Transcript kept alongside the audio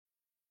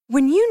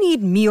When you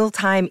need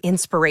mealtime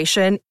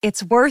inspiration,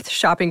 it's worth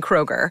shopping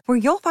Kroger, where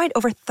you'll find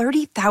over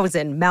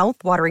 30,000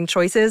 mouth-watering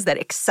choices that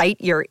excite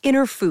your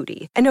inner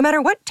foodie. And no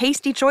matter what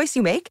tasty choice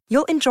you make,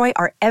 you'll enjoy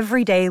our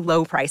everyday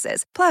low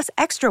prices, plus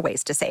extra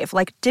ways to save,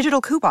 like digital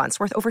coupons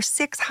worth over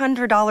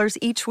 $600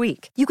 each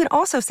week. You can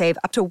also save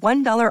up to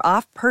 $1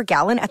 off per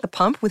gallon at the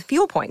pump with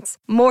fuel points.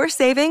 More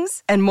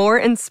savings and more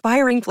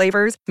inspiring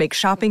flavors make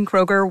shopping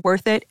Kroger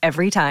worth it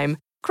every time.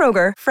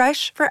 Kroger,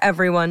 fresh for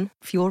everyone.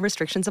 Fuel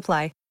restrictions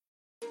apply.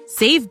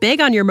 Save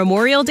big on your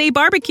Memorial Day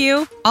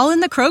barbecue, all in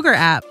the Kroger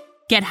app.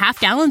 Get half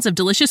gallons of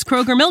delicious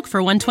Kroger milk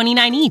for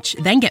 $1.29 each.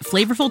 Then get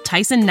flavorful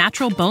Tyson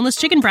natural boneless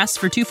chicken breasts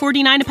for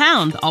 $2.49 a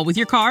pound, all with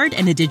your card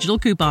and a digital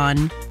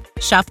coupon.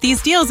 Shop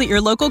these deals at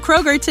your local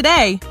Kroger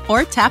today,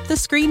 or tap the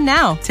screen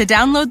now to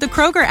download the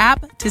Kroger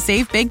app to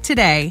save big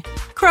today.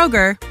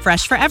 Kroger,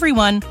 fresh for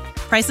everyone.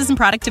 Prices and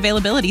product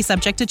availability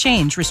subject to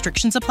change.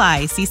 Restrictions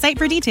apply. See site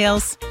for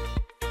details.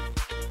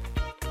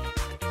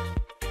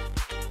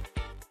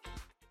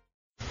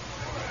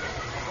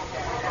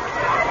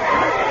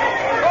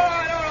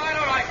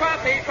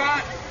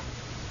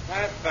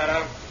 That's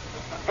better.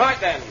 Right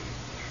then.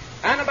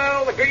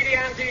 Annabelle, the greedy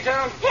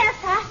anteater. Yes,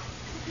 sir.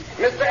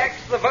 Mr. X,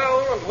 the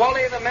vole, and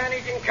Wally, the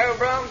man-eating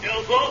cobra.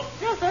 Yes, sir.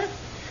 Yes, sir.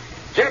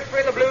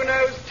 Geoffrey, the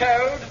blue-nosed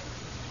toad.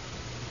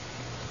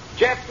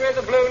 Geoffrey,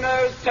 the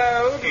blue-nosed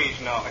toad.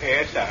 He's not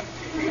here, sir.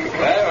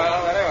 Very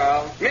well, very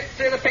well.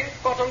 Mitzi, the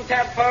pink-bottomed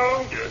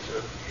tadpole. Yes,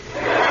 sir.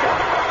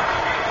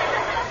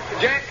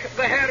 Jack,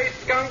 the hairy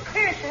skunk.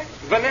 Yes, sir.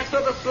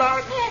 Vanessa, the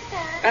slug. Yes,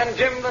 sir. And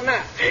Jim, the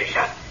gnat. Yes,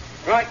 sir.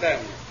 Right then.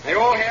 Are you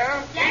all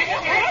here?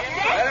 Yes,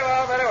 sir. Very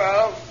well, very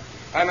well.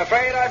 I'm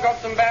afraid I've got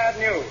some bad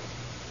news.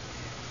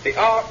 The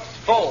Ark's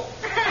full.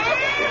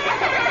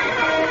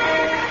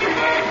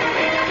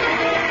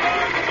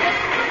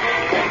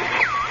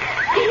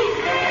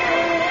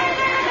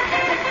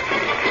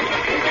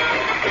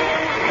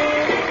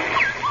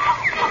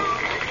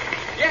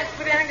 Yes,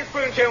 for the Angus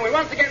Bruin Show, we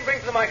once again bring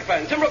to the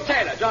microphone Tim Brooke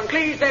Taylor, John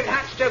Cleese, David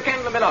Hatch, Joe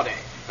Kendall, and Melody.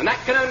 And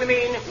that can only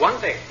mean one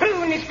thing.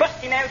 Bruin is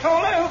busting out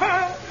all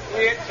over.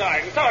 Yes,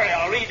 I'm sorry,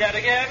 I'll read that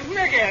again.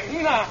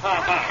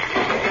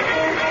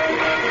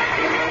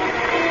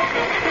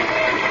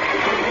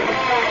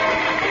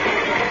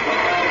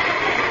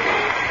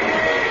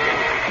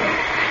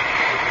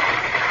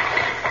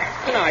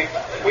 Tonight,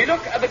 we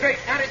look at the great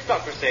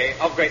aristocracy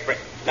of Great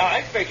Britain. Now, I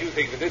expect you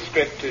think that this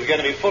script is going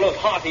to be full of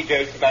hearty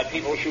jokes about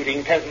people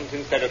shooting peasants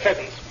instead of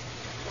pheasants.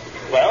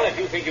 Well, if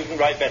you think you can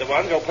write better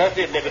ones, you're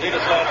perfectly at liberty to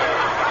start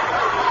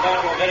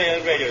your very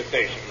own radio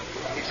station.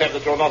 Except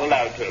that you're not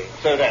allowed to.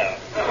 So there.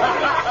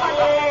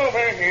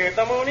 Over here,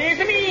 the moon is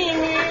meaning.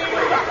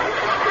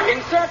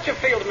 In search of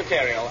field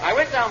material, I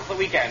went down for the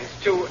weekend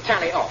to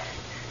Tally Off,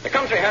 the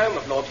country home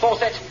of Lord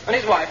Fawcett and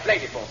his wife,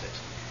 Lady Fawcett,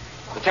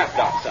 the tap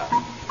dancer.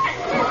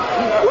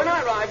 When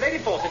I arrived, Lady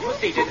Fawcett was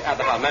seated at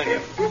the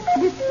harmonium.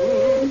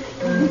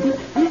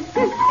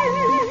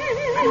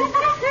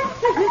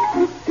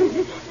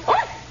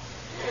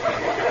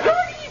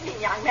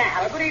 Young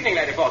man. Good evening,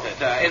 Lady Fawcett.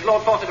 Is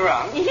Lord Fawcett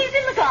around? He's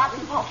in the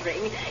garden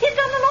pottering. He's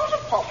done a lot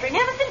of pottering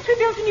ever since we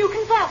built a new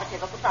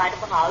conservative at the side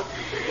of the house.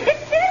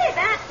 It's very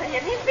bad for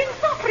him. He's been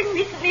suffering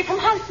recently from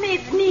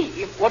housemaid's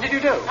knee. What did you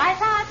do? I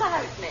fired the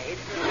housemaid.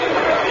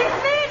 It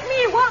made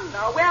me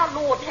wonder where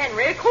Lord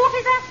Henry caught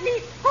his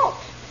athlete's foot.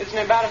 It's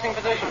an embarrassing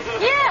position.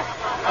 Yes.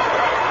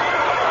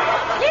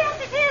 Yes,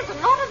 it is, and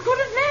not as good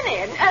as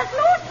many. As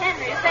Lord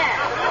Henry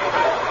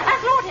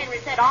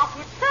said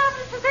afterwards,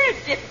 servants are very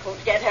difficult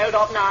to get hold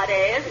of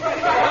nowadays.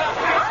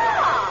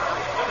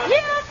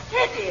 Here's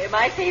Teddy,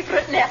 my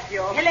favourite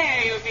nephew. Hello,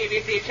 you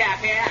BBC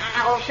chappie.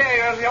 I'll show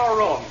you your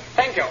room.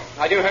 Thank you.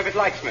 I do hope it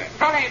likes me.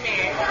 Follow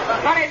me.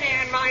 Follow me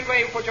and mind where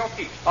you put your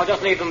feet. I'll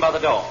just leave them by the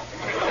door.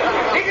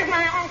 This is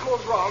my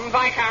uncle's room,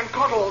 Viscount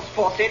Coddles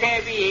Fawcett,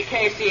 OBE,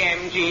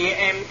 KCMG,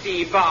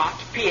 MC, Bart,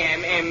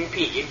 PM,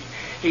 MP.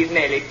 He's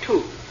nearly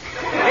 2.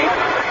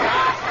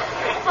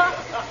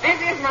 This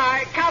is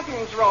my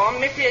cousin's room,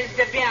 Mrs.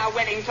 De Vere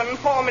Wellington,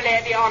 formerly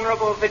the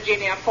Honourable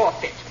Virginia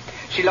Fawcett.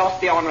 She lost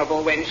the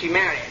Honourable when she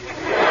married.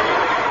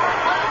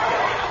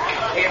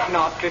 If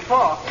not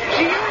before.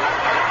 She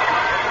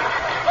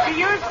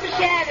used to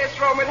share this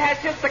room with her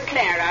sister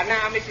Clara,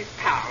 now Mrs.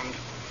 Pound.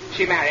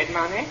 She married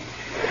money.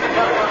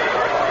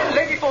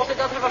 Lady Fawcett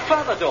does have a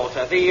further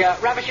daughter, the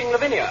ravishing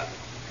Lavinia.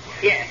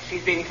 Yes,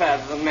 she's been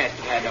further than most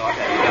of her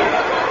daughters.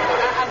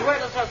 And where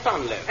does her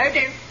son live? Oh,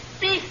 don't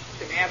speak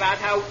to me about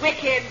her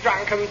wicked,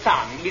 drunken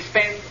son. He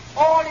spends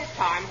all his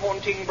time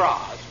haunting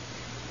bras.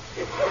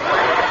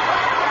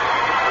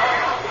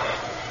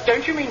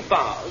 Don't you mean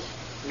bars?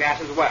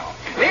 That as well.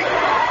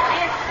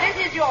 This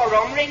is your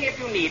room. Ring if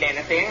you need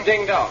anything.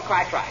 Ding dong.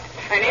 Quite right.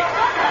 And if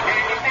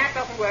that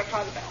doesn't work,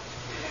 try the bell.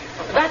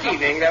 That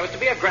evening, there was to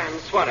be a grand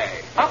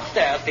soiree.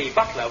 Upstairs, the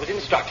butler was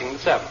instructing the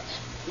servants.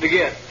 The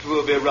guests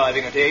will be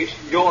arriving at 8.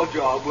 Your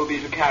job will be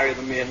to carry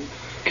them in,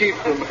 keep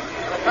them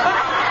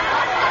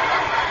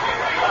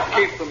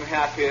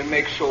happy, and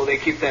make sure they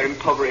keep their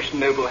impoverished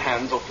noble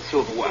hands off the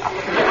silverware.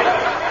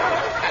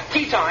 At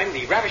Tea time,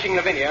 the ravishing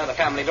Lavinia, the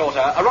family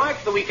daughter, arrived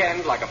for the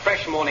weekend like a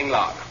fresh morning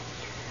lark.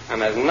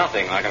 And there's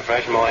nothing like a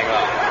fresh morning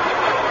lark.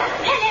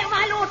 Hello,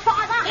 my Lord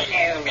Father.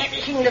 Hello,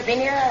 ravishing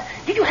Lavinia.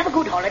 Did you have a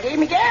good holiday,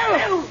 Miguel?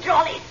 Oh,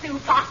 jolly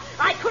super.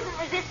 I couldn't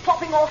resist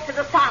popping off to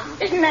the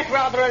sun. Isn't that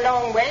rather a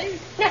long way?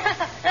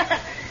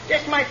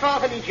 Just my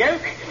fatherly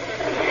joke.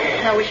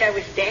 I wish I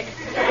was dead.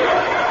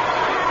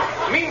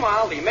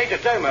 Meanwhile, the major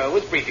domo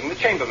was briefing the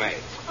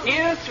chambermaids.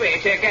 You,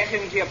 sweetie, get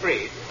into your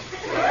brief.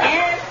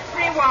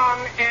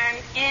 Everyone and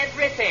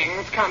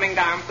everything's coming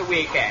down for the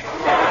weekend.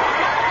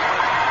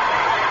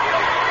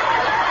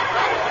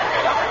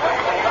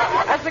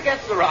 As the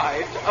guests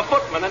arrived, a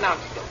footman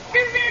announced them.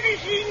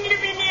 Ravishing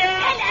Lavinia.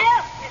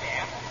 Hello.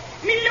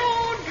 Me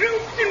lord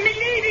droops and me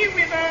lady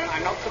with her.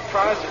 I'm not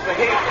surprised at the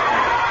heat.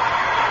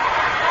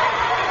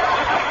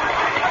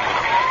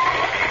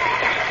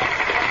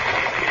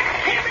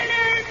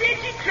 Hello,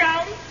 Betty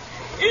Crown.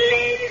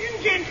 Ladies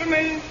and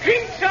gentlemen,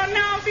 drinks are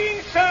now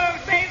being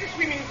served by the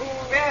swimming pool.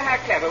 Well, how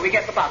clever. We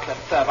get the butler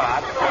to serve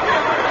ours.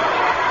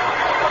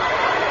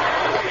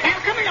 Now,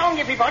 come along,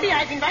 everybody.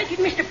 I've invited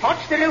Mr.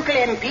 Potts, the local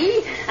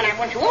MP, and I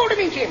want you all to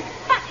meet him.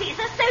 But he's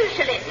a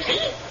socialist. You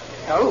see?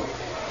 Oh.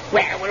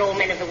 Well, we're all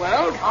men of the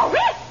world. Are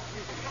we?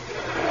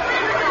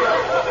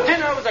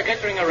 Dinner was a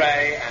glittering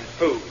array and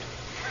food.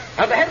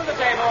 At the head of the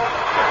table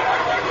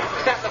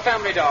sat the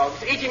family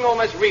dogs, eating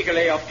almost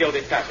regally off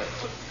gilded platters.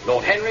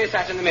 Lord Henry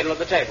sat in the middle of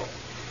the table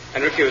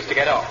and refused to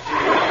get off.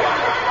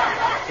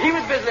 He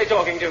was busily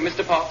talking to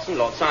Mr. Potts and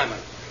Lord Simon.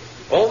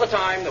 All the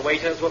time, the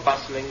waiters were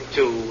bustling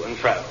to and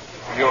fro.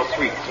 You're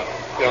sweet, sir.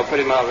 You're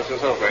pretty marvelous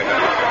yourself, right now.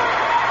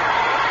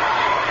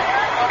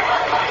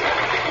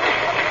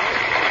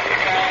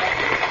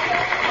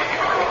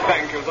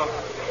 Thank you, sir.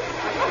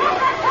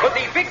 But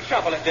the big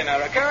trouble at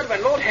dinner occurred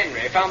when Lord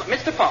Henry found that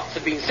Mr. Potts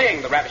had been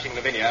seeing the ravishing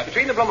Lavinia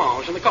between the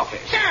blancmange and the coffee.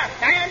 Sir,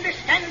 I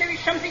understand there is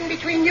something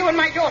between you and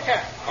my daughter.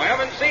 I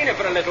haven't seen her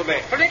for a little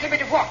bit. For a little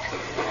bit of what?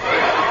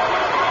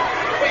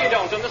 Well, you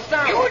don't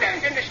understand. You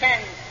don't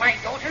understand. My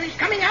daughter is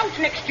coming out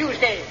next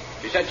Tuesday.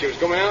 She said she was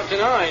coming out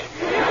tonight.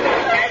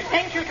 And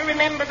thank you to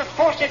remember the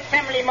Fawcett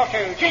family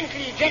motto.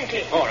 Gently,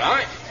 gently. All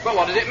right. But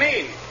what does it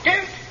mean?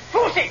 Don't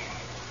force it.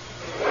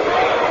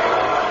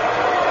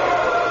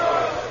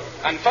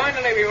 And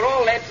finally, we were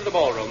all led to the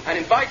ballroom and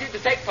invited to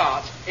take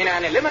part in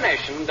an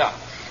elimination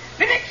dance.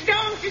 The next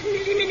dance is an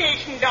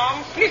elimination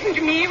dance. Listen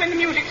to me when the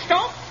music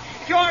stops.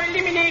 If you are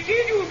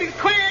eliminated, you will be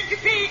required to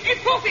pay a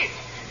forfeit.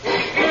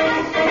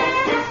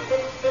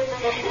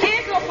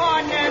 Take your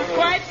partners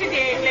quite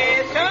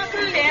sedately.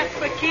 Circle left,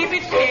 but keep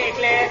it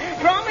stately.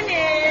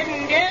 Promenade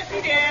and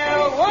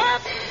do.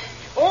 Whoop.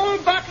 All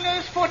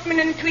butlers, footmen,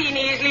 and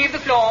tweenies leave the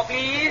floor,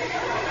 please.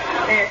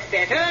 That's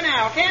better.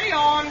 Now, carry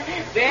on.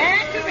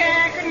 Back to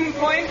back and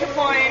point to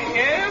point.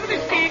 Over the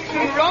sticks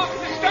and rock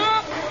the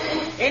stop.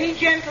 Any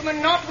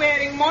gentleman not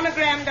wearing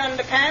monogrammed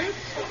underpants?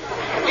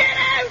 Get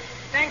out!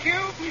 Thank you.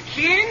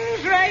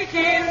 Chins right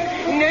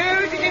in.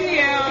 Noses in the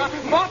air.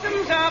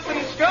 Bottoms up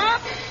and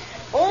stop.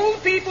 All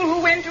people who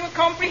went to a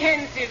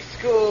comprehensive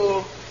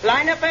school.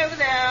 Line up over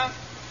there.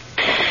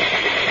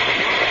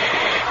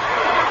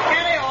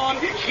 Carry on.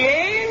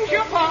 Change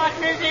your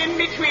partners in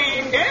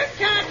between. Don't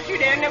touch. You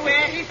don't know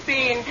where he's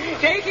been.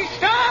 Take his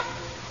stop.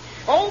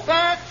 All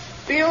Berts,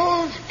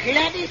 Bills,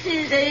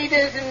 Gladyses,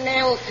 Adas, and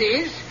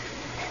Nelsies.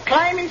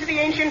 Climb into the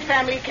ancient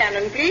family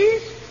canon,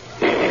 please.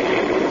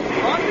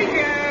 On we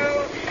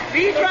go.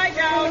 Feet right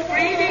out,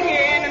 breathing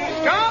in,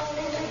 and stop.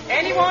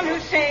 Anyone who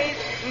says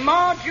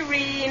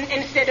margarine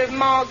instead of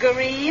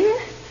margarine.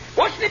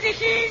 Wash the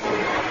dishes.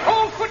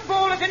 All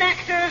footballers and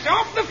actors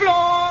off the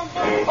floor.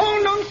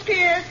 All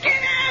non-skiers,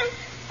 get out.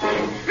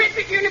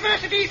 Redwick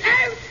Universities,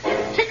 out.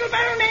 Single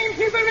barrel names,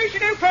 new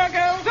ratio per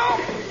girls, off.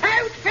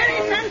 Out.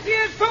 Ferry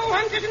fanciers, bow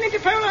hunters and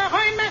interpolar,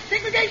 high mass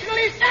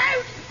segregationalists,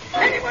 out.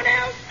 Anyone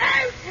else?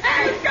 Out.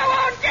 Out. Go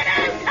on, get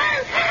out.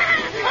 Out.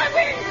 Ah, I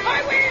win.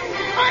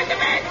 I'm the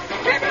best.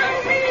 Never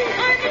on me.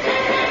 I'm the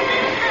best.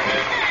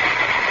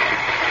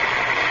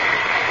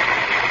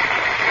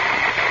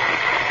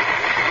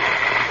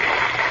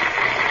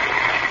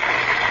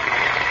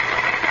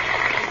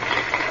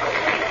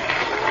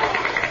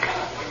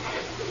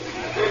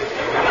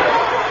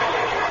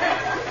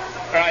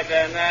 Right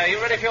then, you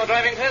ready for your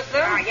driving test,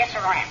 sir? Yes, sir,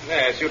 I am.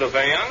 Yes, you look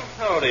very young.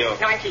 How old are you?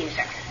 19,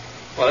 sir.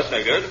 Well, that's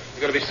no good.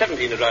 You've got to be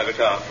 17 to drive a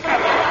car.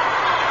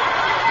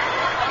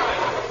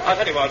 I'll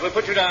tell you what, we'll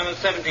put you down as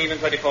 17 and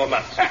 24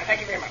 months.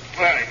 Thank you very much.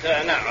 Right,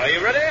 now, are you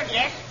ready?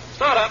 Yes.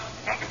 Start up.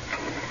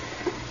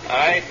 All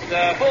right,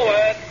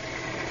 forward.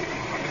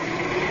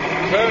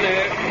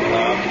 Slowly.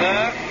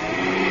 Faster.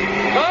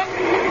 Stop.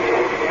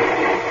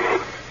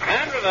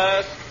 And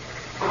reverse.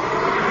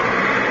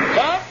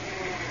 Stop.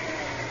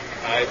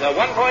 All right,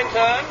 1-point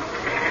turn.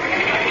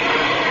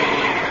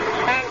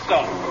 And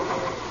stop.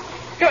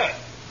 Good.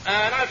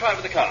 Now try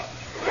with the car.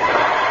 I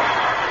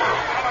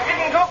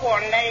haven't got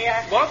one.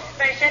 What?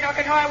 They said I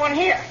could hire one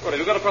here. Well, have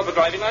you got a proper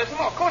driving license?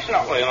 Oh, of course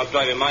not. Well, you're not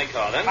driving my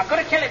car, then. I've got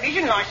a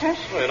television license.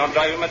 Well, you're not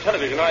driving my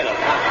television, either.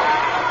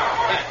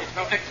 That is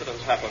how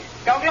accidents happen.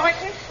 Dog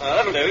license?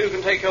 That'll do. You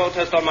can take your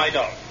test on my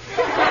dog.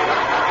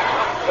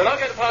 We're not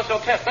going to pass your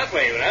test that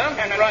way, you know.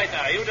 No. Right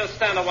now, you just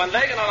stand on one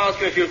leg and I'll ask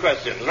you a few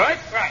questions, right?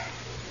 Right.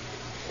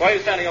 Why are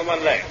you standing on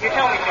one leg? You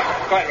told me to.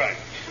 Quite right.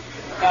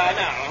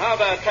 Now, how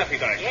about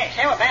traffic lights? Yes,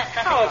 how about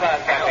traffic How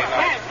about traffic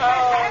lights?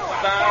 How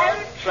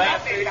about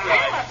traffic traffic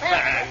lights?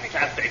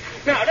 Fantastic.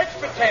 Now, let's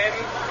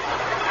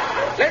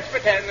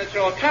pretend that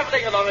you're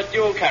travelling along a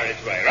dual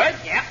carriageway, right?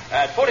 Yeah.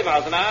 At 40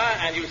 miles an hour,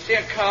 and you see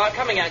a car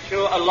coming at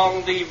you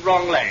along the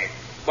wrong lane.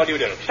 What do you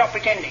do? Stop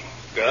pretending.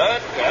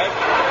 Good.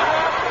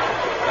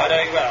 You're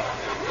doing well.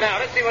 Now,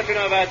 let's see what you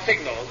know about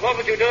signals. What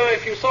would you do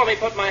if you saw me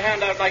put my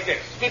hand out like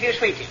this? Give you a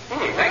sweetie.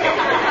 Thank you.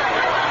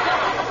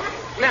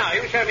 Now,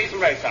 you show me some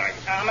road signs.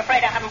 I'm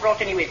afraid I haven't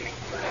brought any with me.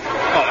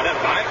 Oh,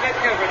 never mind. Let's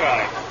go for a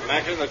drive.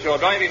 Imagine that you're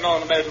driving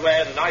along the motorway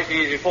at a nice,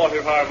 easy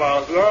 45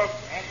 miles an hour.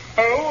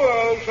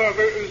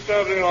 Traffic is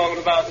travelling along at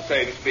about the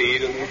same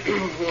speed, and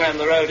and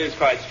the road is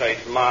quite straight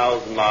for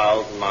miles and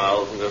miles and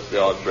miles, and just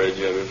the odd bridge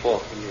every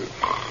 400.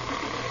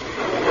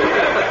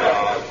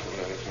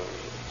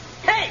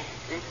 Hey!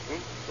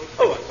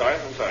 Oh,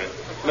 I'm sorry.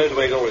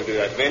 Motorways always do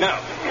that to me. Now,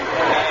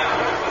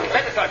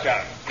 let the clutch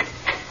out.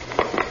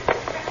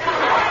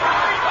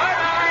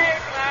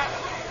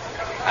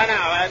 And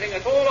now, I think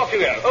that's all. Off you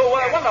go. Oh,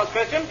 one last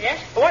question.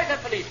 Yes? Why is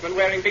that policeman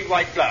wearing big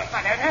white gloves?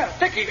 I don't know.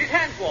 To keep his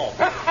hands warm.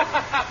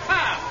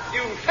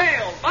 You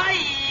failed.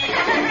 Bye!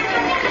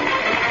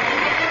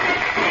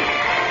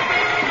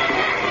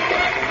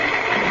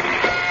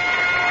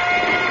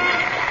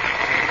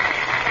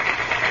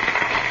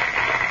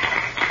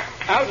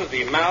 Out of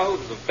the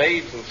mouths of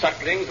babes and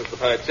sucklings, as the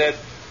poet said,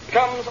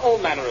 comes all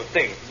manner of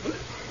things.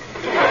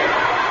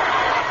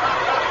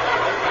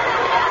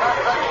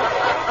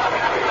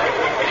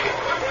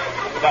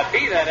 But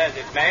be that as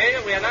it may,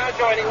 we are now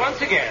joining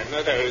once again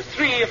those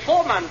 3 or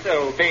 4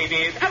 month-old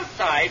babies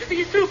outside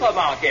the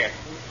supermarket.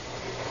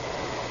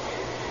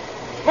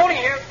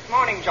 Morning, you.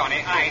 Morning,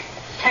 Johnny. I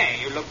say,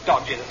 you look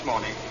dodgy this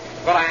morning.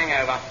 Got a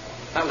hangover.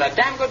 That was a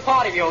damn good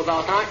party of yours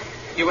last night.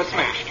 You were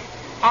smashed.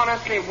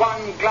 Honestly,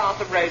 1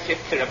 glass of rosehip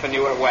syrup and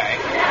you were away.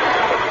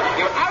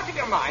 You were out of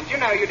your mind. You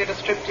know you did a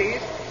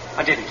striptease.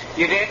 I didn't.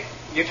 You did?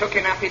 You took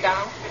your nappy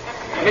down?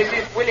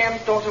 Mrs.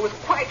 Williams' daughter was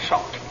quite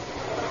shocked.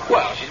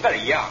 Well, she's very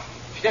young.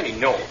 She's only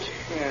 0.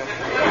 Yeah.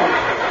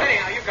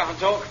 Anyhow, you can't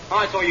talk.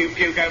 I saw you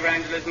puke over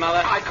Angela's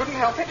mother. I couldn't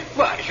help it.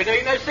 Well, you should have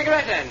eaten those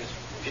cigarette ends.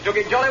 She took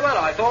it jolly well,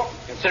 I thought,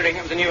 considering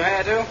it was a new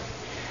hairdo.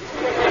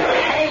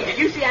 Hey, did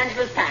you see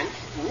Angela's pants?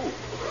 Ooh.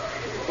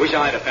 Wish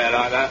I had a pair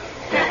like that.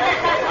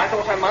 I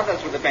thought her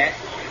mother's were the best.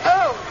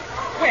 Oh,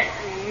 well,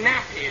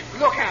 nappies.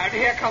 Look out,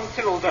 here comes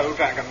Cyril's old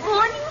dragon.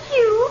 Morning,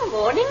 Hugh.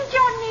 Morning,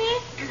 Johnny.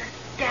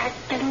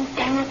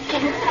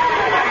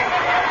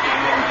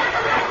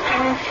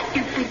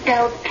 Stupid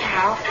old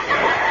cow.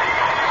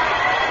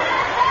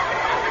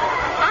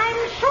 I'm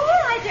sure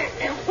I don't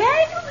know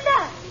where you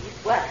learn these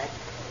words.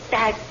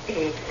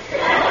 Daddy.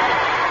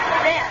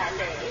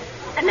 Really.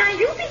 And now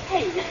you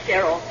behave,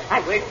 Cyril. I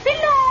won't be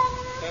long.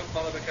 Don't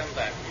bother to come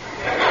back.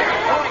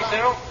 Morning,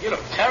 Cyril. You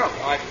look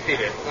terrible. I can feel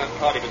it. That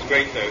party was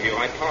great, though, Hugh.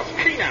 I passed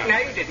clean out. No,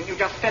 you didn't. You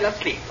just fell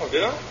asleep. Oh,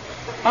 did I?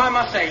 I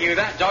must say, Hugh,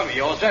 that dog of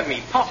yours drove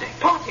me potty.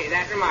 Potty?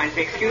 That reminds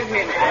me. Excuse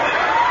me a minute.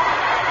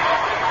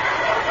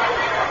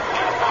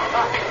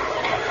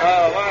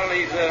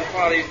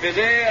 While he's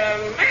busy,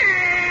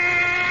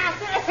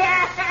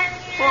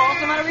 Well,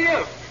 what's the matter with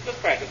you? just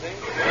practicing.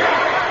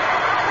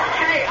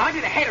 Hey, I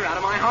did a header out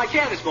of my high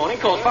chair this morning,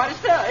 caused quite a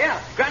stir,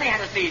 yeah. Granny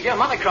had a seizure,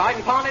 Mother cried,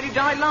 and Pa nearly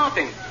died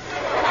laughing.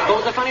 Thought it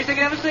was the funniest thing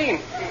I'd ever seen.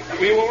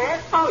 Were you all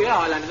right? Oh, yeah,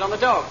 I landed on the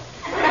dog.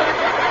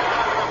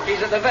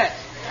 He's at the vet.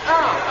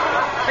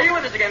 Oh, are you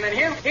with us again then,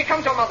 Hugh? Here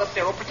comes your mother,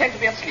 Cyril. Pretend to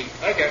be asleep.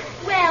 Okay.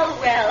 Well,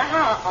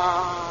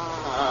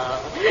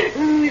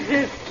 who's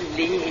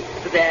asleep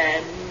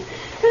then?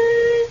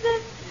 Who's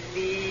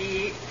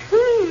asleep?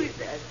 Who's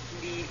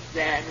asleep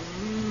then?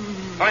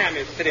 I am,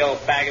 you silly old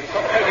bag, and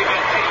stop poking my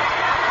teeth.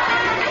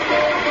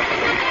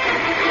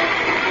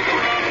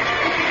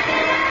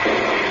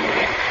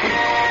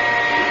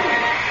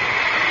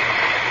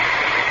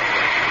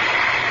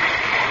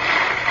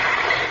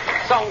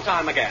 Song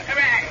time again.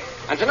 Hooray!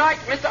 And tonight,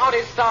 Mr.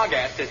 Oddie's star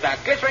guest is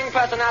that glittering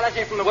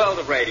personality from the world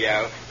of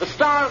radio, the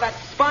star of that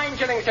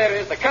spine-chilling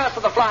series, The Curse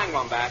of the Flying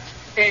Wombat.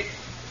 It's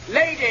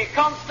Lady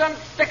Constance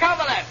de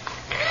Coverlet.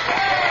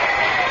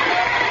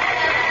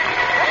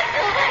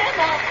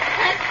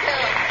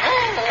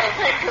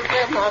 Thank you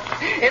very much.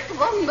 It's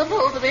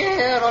wonderful to be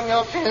here on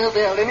your show,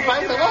 Bill, in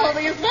front of all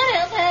these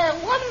very, very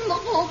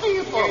wonderful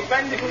people. It's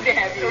wonderful to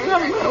have you.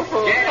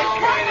 Wonderful. Get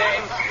on with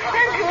it.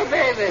 Thank you,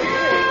 baby.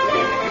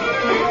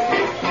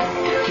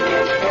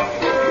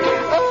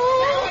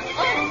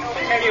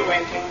 Tell you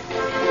when.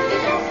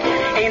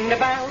 In the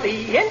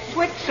valley in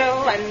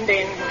Switzerland,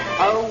 in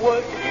a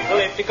wood,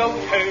 lived a goat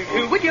herd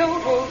who would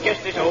yodel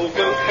just as old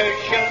goat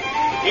herds should.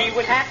 He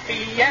was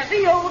happy as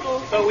he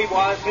yodeled, though he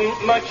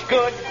wasn't much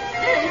good.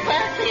 In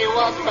fact, he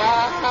was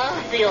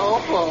rather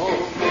awful.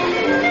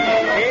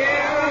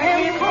 Hear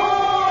him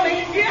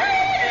calling, hear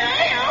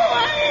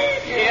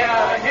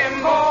him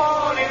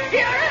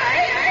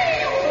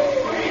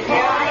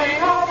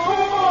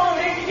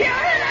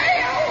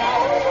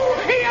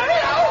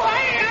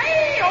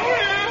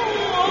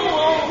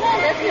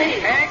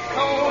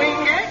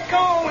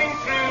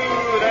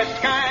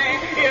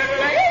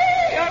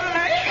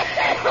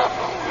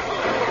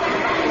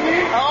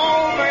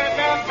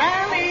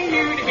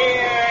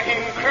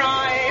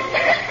cry.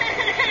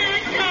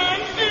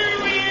 Can't do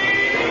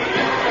it.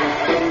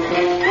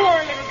 Poor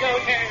little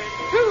goat herd.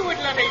 Who would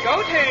love a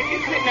goat herd who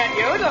could not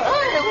yodel?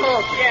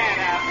 Shut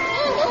up.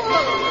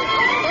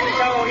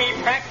 So he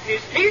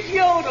practiced his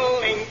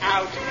yodeling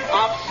out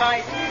of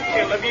sight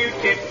till the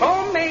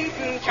beautiful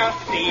maiden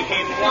just see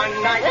him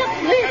one night.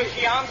 So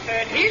she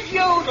answered his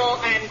yodel,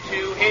 and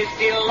to his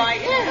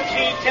delight,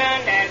 she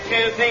turned out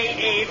to be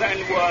even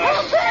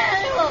worse.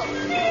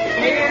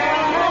 Hear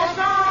her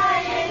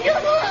sighing, hear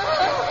her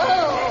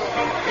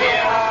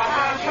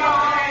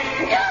trying,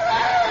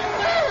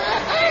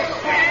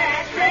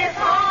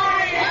 petrifying.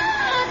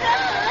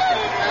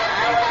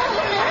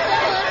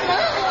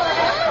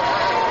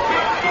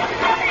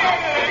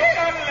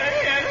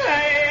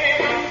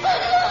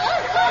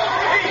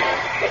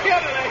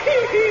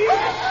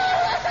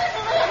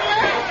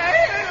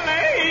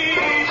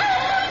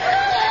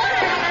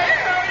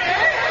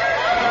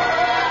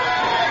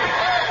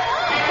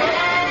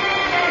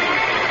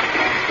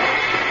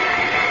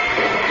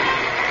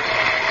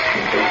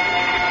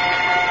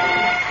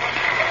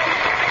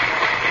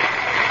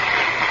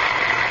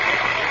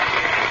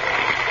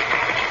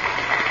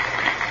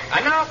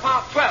 And now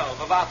part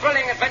 12 of our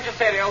thrilling adventure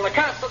serial, The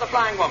Curse of the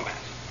Flying Wombat.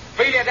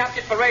 Freely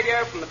adapted for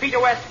radio from the Peter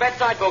West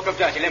bedside book of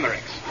dirty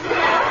limericks.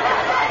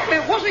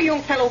 There was a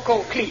young fellow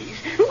called Cleese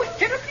who was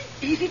terribly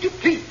easy to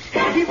please.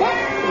 He was...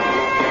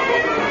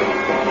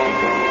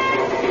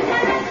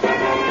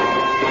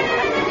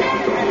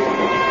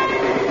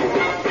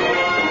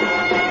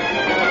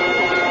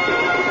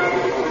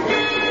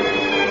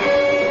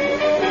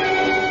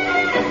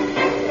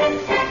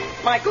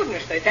 My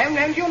goodness, they're down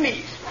round your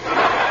knees.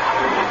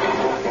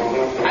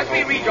 As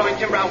we rejoin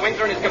Tim Brown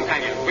Winter and his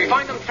companions, we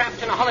find them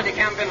trapped in a holiday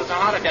camp in the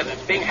Sahara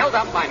Desert, being held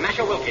up by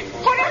Masha Wilkins.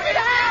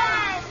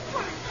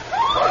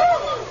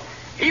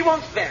 He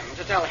wants them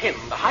to tell him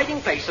the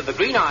hiding place of the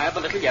green eye of the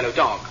little yellow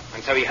dog,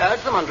 and so he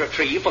herds them under a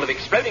tree full of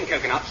exploding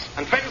coconuts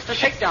and threatens to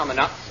shake down the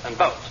nuts and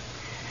bolt.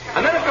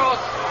 And then, of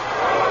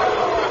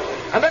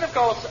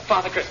course,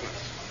 Father Christmas.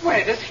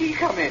 Where does he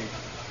come in?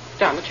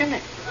 Down the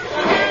chimney.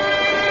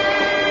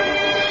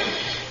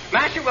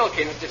 Masha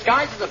Wilkins,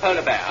 disguised as a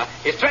polar bear,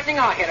 is threatening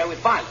our hero with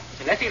violence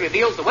unless he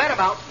reveals the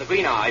whereabouts of the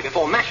green eye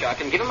before Masha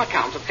can give him a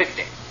count of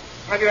 50.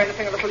 Have you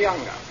anything a little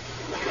younger?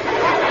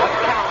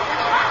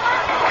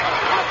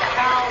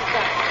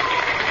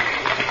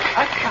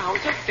 A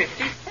count of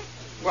 50?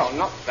 Well,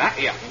 not that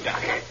young,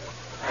 Duck.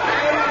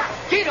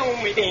 Get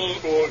on with it.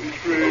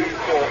 43,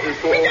 44,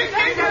 46,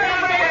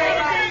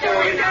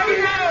 47,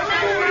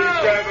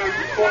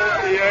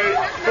 48,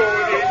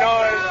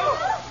 49.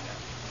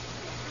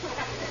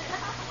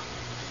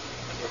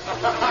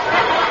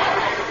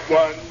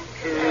 One,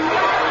 two,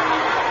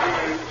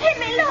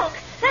 Jimmy, look.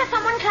 There's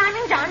someone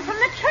climbing down from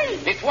the tree.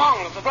 It's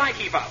Wong, the supply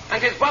keeper,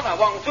 and his brother,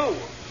 Wong, too.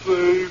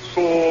 3,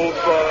 4,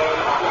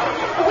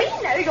 5. We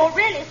know you're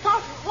really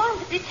Sergeant Wong,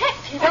 the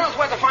detective. Tell us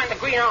where to find the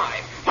green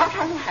eye. But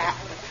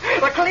unhappy.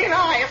 The green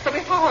eye is to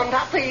be found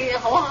at the...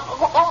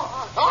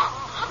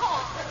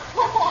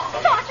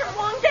 Sergeant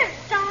Wong, don't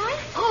die.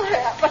 Oh,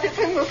 yeah, but it's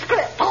in the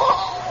script.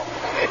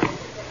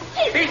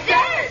 He's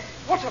dead.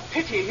 What a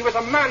pity. He was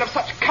a man of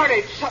such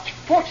courage, such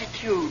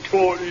fortitude.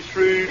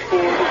 43, 44,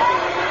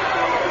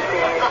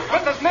 45.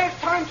 But there's no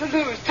time to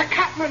lose. To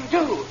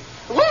Kathmandu.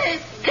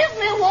 Wait, give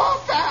me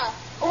water.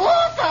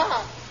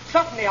 Water.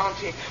 Certainly,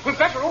 Auntie. We'd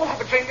better all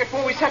have a drink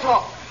before we set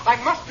off. I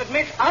must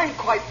admit, I'm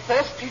quite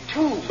thirsty,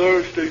 too.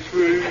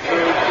 33, 30.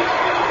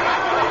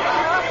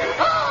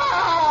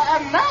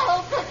 And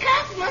now to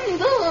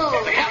Kathmandu.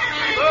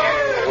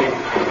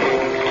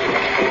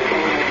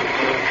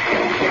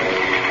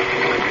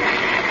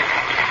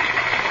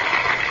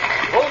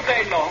 All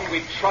day long, we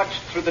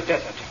trudged through the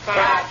desert.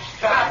 Trudge.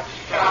 So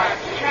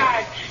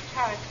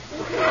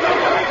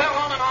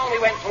on and on we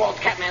went towards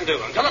Kathmandu,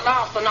 until at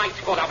last the night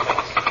caught up with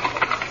us.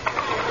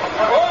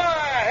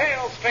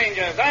 Hail,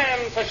 strangers. I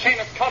am Sir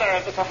Seamus Connor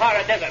of the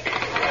Sahara Desert.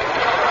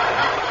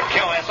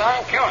 Curious.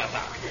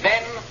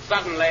 Then,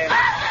 suddenly...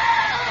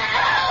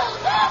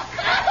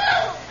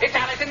 It's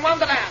Alice in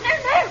Wonderland.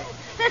 No.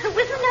 There's a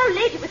wizened old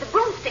lady with a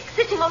broomstick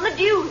sitting on the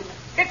dune.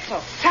 It's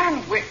a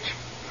sandwich.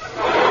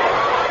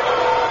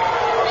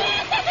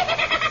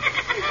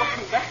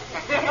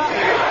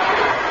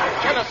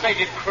 Tell us,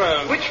 Lady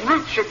Crow, which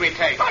route should we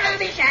take? Follow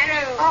this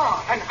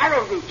arrow. An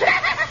arrow route.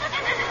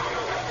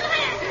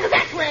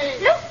 That way.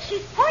 Look,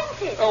 she's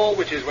pointed. All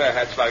witches wear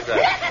hats like that.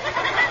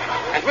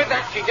 And with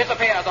that, she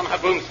disappears on her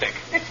broomstick.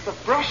 It's the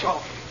brush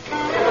off.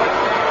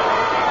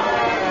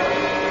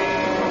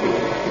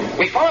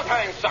 We followed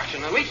her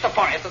instruction and reached the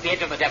forest at the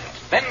edge of the desert.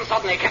 Then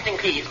suddenly Captain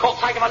Cleese caught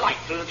sight of a light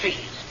through the trees.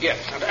 Yes,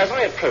 and as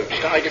I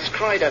approached, I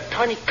descried a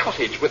tiny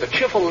cottage with a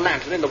cheerful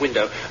lantern in the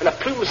window and a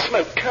plume of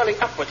smoke curling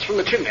upwards from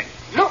the chimney.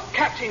 Look,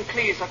 Captain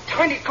Cleese, a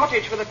tiny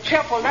cottage with a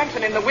cheerful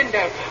lantern in the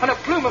window and a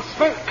plume of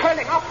smoke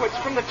curling upwards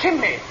from the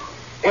chimney.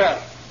 Well,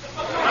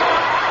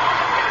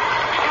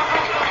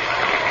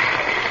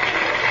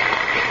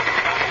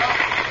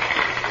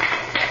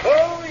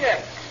 oh,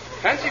 yes.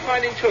 Fancy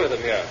finding two of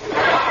them here.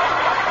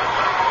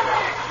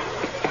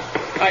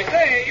 I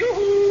say,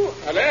 yoo-hoo!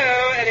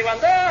 Hello? Anyone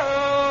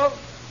there?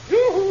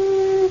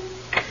 Yoo-hoo.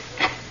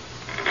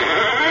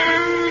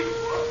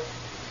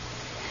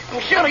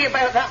 I'm sorry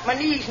about that. My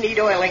knees need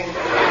oiling.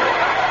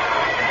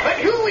 But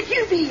who would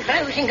you be,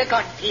 rousing a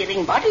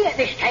God-fearing body at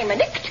this time of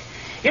night?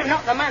 You're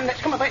not the man that's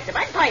come about the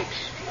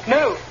bagpipes.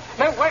 No,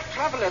 we're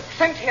travellers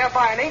sent here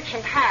by an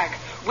ancient hag.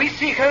 We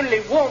seek only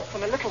warmth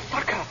and a little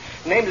succour,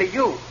 namely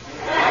you.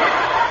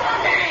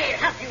 I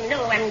have you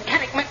know I'm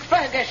Carrick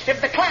MacFergus of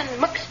the clan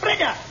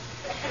MacSpreader.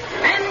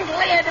 And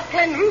Laird of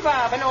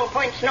Glenrhubarb and all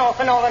points north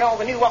and all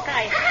the new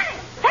Wockeye. Hi,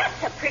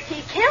 that's a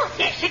pretty kilt.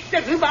 Yes, it's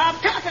the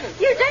rhubarb tartan.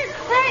 You don't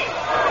say.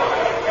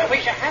 I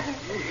wish I hadn't.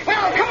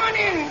 Well, come on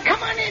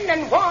in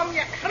and warm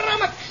your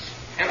cromocks.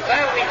 And so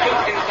we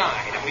trooped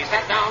inside, and we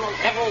sat down on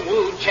several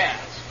wooden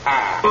chairs.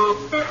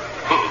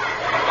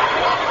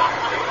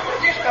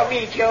 Just a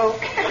wee joke.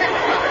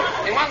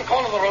 In one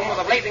corner of the room was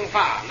a blazing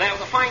fire, and there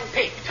was a fine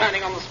pig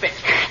turning on the spit.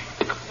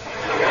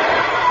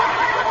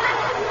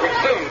 Which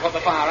soon put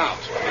the fire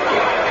out.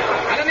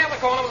 And in the other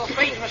corner was a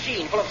strange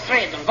machine full of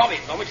thread and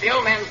bobbins on which the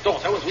old man's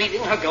daughter was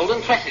weaving her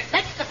golden tresses.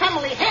 That's the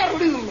family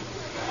heirloom.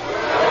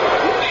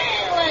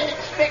 Well, I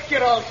expect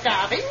you're all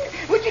starving.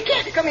 Would you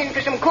care to come in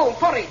for some cold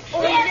porridge?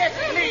 Oh, yes,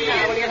 please.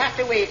 Well, you'll have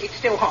to wait. It's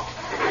still hot.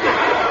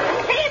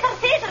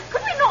 Favour,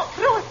 could we not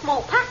throw a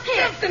small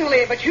packet?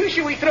 Certainly, but who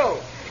shall we throw?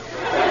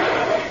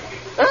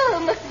 Oh,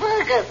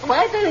 MacFergus,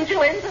 why don't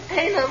you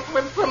entertain us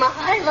with some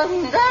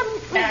Highland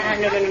dance?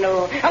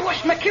 No. I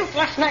washed my kilt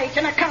last night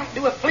and I can't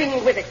do a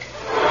fling with it.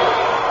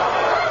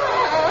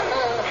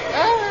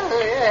 Oh,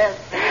 yes.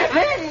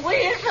 Then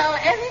we shall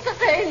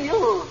entertain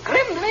you.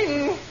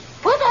 Grimling,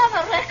 put on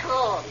a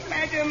record.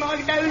 Madam,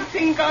 I don't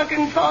think I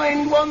can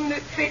find one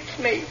that fits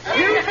me.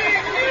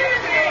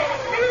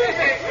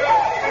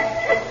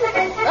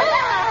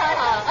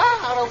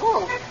 A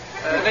wolf.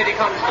 Lady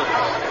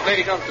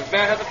Constance, may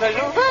I have the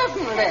pleasure?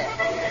 Certainly.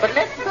 But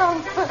let's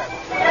dance first.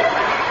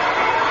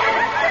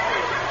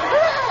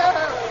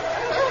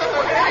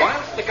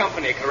 Whilst the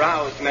company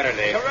caroused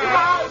merrily,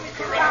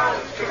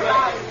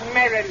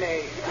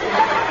 Merrily.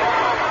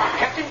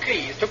 Captain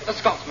Cleese took the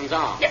Scotsman's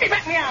arm. Give me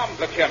back my arm.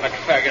 Look here,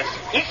 MacFergus.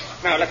 Yes?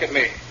 Now look at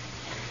me.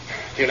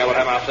 Do you know what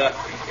I'm after?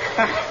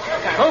 I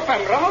hope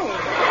I'm wrong.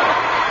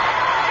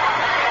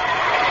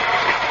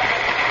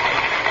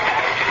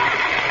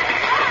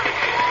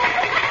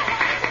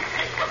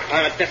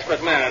 I'm a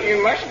desperate man.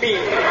 You must be.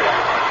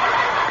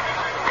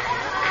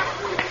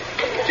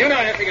 Do you know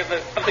anything of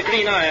the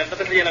green eye of the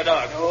little yellow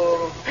dog?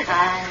 Oh,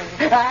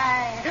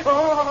 I.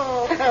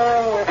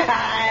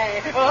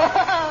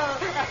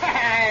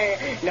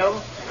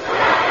 No,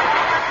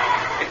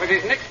 It was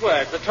his next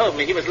words that told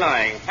me he was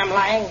lying. I'm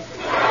lying.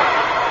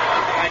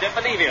 I don't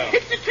believe you.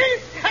 It's the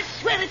truth. I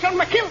swear it's on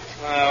my kilt.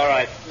 All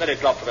right, let it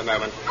drop for the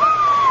moment.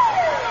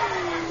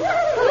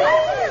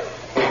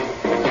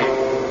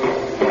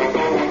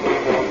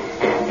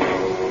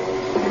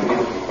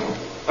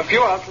 A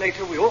few hours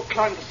later, we all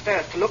climbed the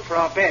stairs to look for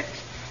our beds,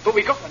 but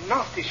we got a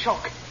nasty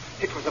shock.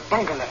 It was a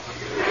bungalow.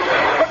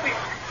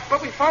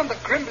 But we found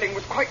that Grimbling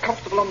was quite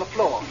comfortable on the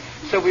floor,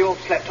 so we all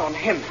slept on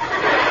him.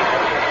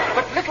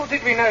 But little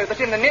did we know that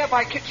in the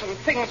nearby kitchen,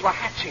 things were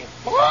hatching.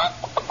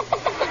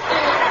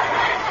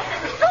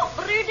 Stop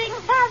brooding,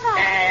 Father.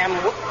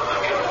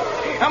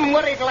 I'm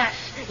worried, lass.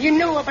 You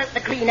know about the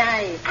green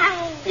eye.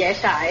 Aye.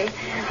 Yes, I.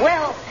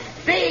 Well,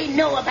 they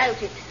know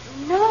about it.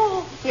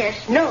 No. Yes,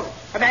 no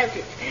about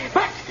it.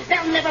 But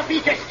they'll never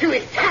beat us to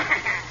it.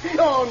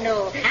 Oh,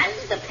 no.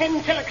 As the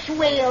Pentelicks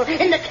wail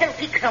in the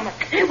Kelpie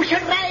Cromach, we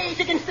shall rise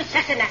against the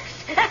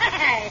Sassenachs.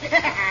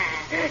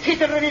 'Tis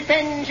the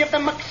revenge of the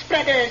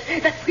muck-spreaders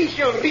that we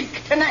shall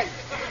wreak tonight.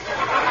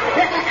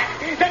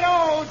 They're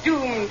all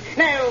doomed.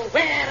 Now,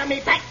 where are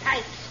me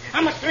bagpipes?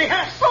 I must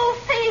rehearse. Oh,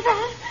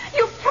 Father,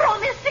 you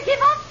promised to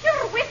give up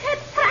your wicked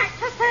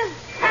practices.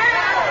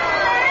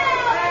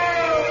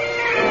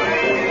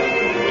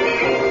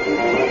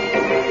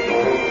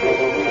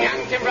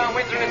 Young Tim Brown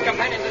Windsor and his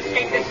companions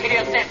escaped this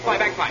hideous death by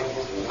bagpipes.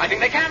 I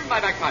think they can by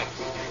bagpipes.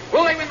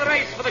 Will they win the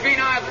race for the green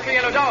eye of the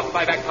yellow dog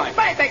by bagpipes?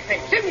 By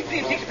bagpipes, only 3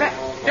 and 6 pence.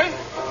 Don't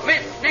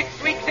miss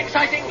next week's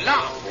exciting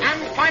last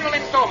and final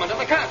installment of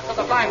The Curse of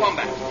the Flying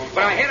Wombat,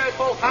 where our heroes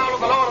fall foul of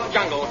the law of the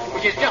jungle,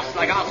 which is just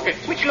like our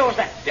script. Which law's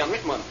that? The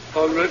unwritten one.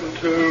 Unwritten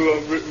 2,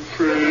 unwritten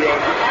 3,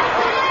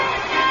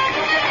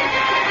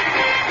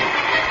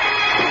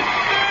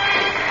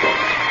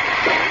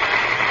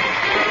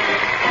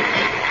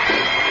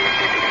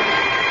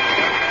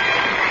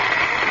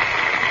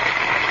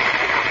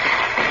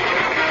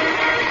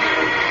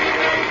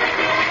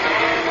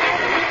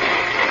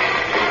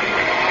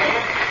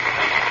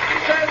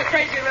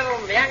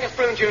 The Angus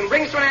Prune tune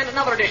brings to an end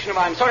another edition of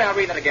I'm Sorry I'll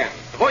Read That Again.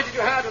 The voices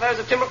you heard were those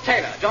of Tim Brooke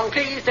Taylor, John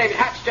Cleese, David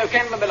Hatch, Joe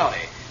Kendall and Bill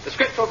Oddie. The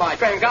script was by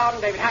Graham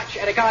Garden, David Hatch,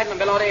 Eric Iden and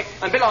Bill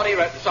Oddie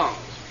wrote the songs.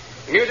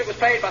 The music was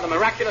played by the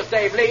miraculous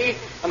Dave Lee,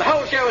 and the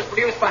whole show was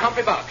produced by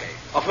Humphrey Barclay,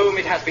 of whom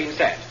it has been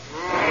said.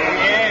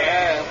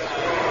 Yeah.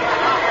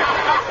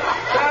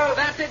 So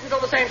that's it until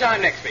the same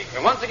time next week.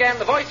 And once again,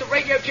 the voice of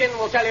Radio Chin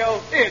will tell you...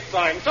 It's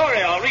I'm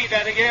sorry, I'll read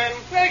that again.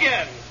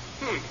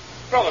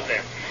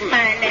 Probably.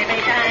 My name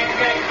is Ark Is,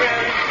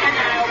 and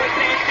I always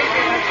say to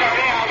you, I'm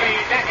sorry, I'll be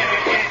back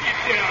again.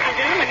 My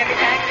name is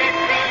Ark Is,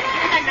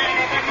 and I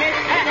never miss.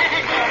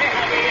 I'm sorry,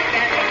 I'll be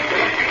back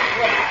again.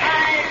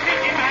 I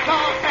sit in my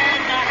golf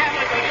and I have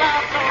a good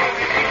laugh for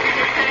the things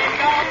you say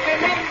golf to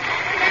me.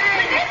 My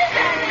name is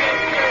Ark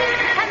Is,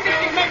 and this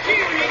is my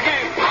junior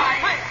joke.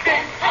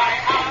 I-N-I-R-P-A,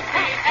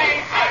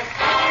 I'm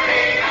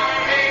sorry,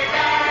 I'll be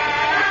back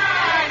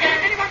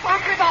again. Anyone want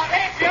to about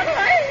it?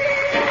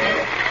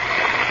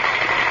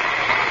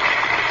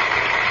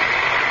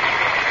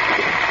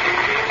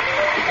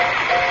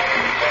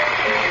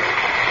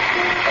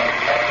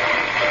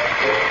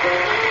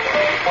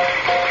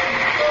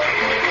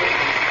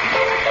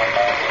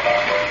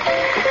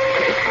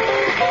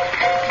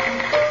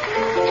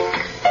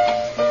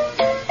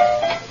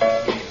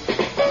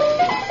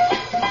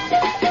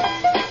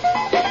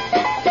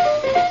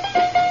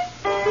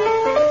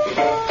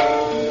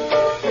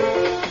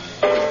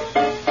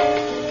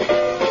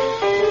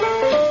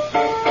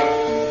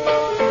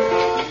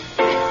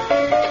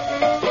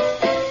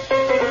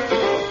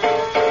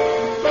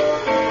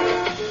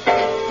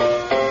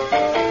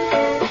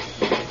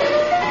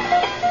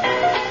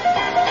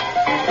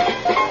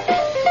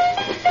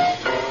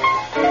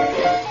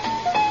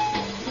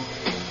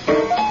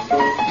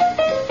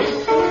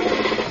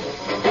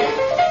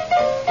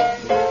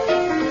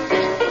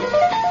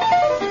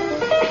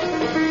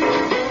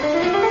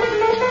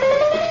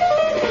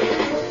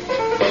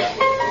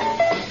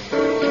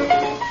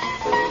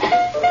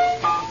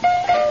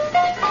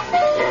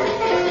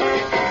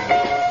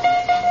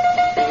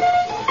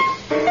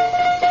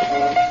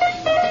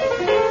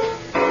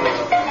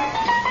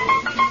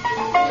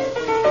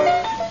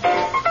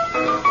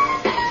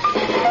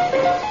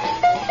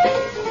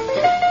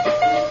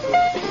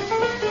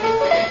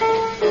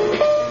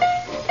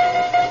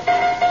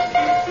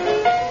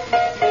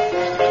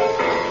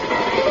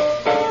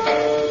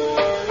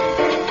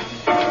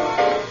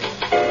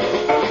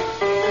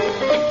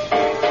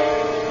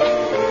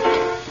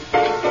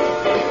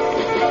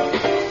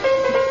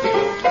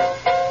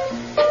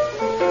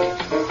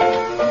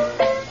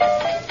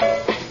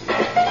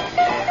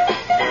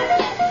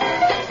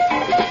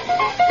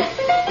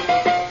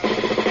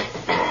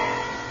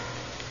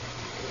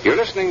 You're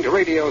listening to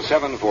Radio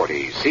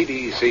 740,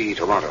 CBC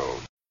Toronto.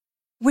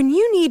 When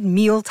you need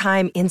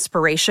mealtime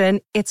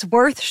inspiration, it's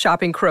worth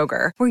shopping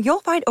Kroger, where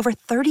you'll find over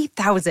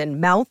 30,000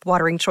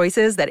 mouth-watering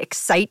choices that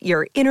excite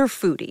your inner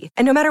foodie.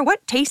 And no matter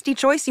what tasty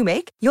choice you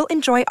make, you'll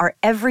enjoy our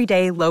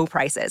everyday low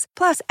prices,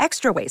 plus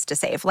extra ways to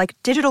save, like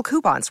digital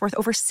coupons worth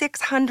over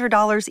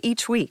 $600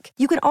 each week.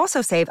 You can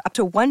also save up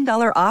to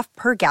 $1 off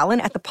per gallon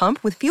at the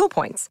pump with fuel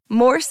points.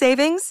 More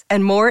savings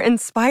and more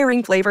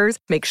inspiring flavors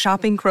make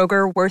shopping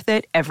Kroger worth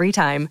it every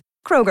time.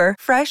 Kroger,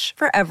 fresh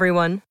for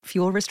everyone.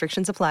 Fuel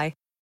restrictions apply.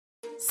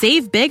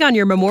 Save big on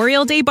your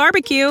Memorial Day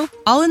barbecue,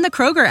 all in the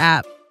Kroger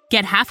app.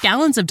 Get half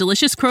gallons of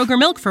delicious Kroger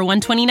milk for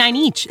 $1.29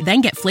 each.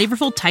 Then get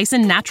flavorful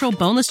Tyson natural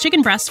boneless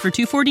chicken breasts for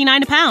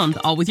 $2.49 a pound,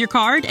 all with your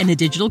card and a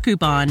digital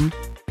coupon.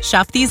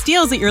 Shop these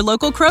deals at your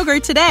local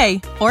Kroger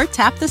today, or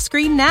tap the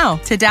screen now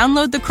to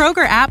download the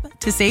Kroger app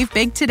to save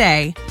big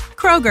today.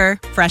 Kroger,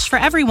 fresh for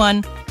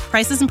everyone.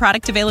 Prices and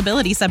product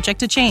availability subject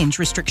to change.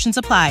 Restrictions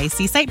apply.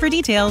 See site for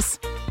details.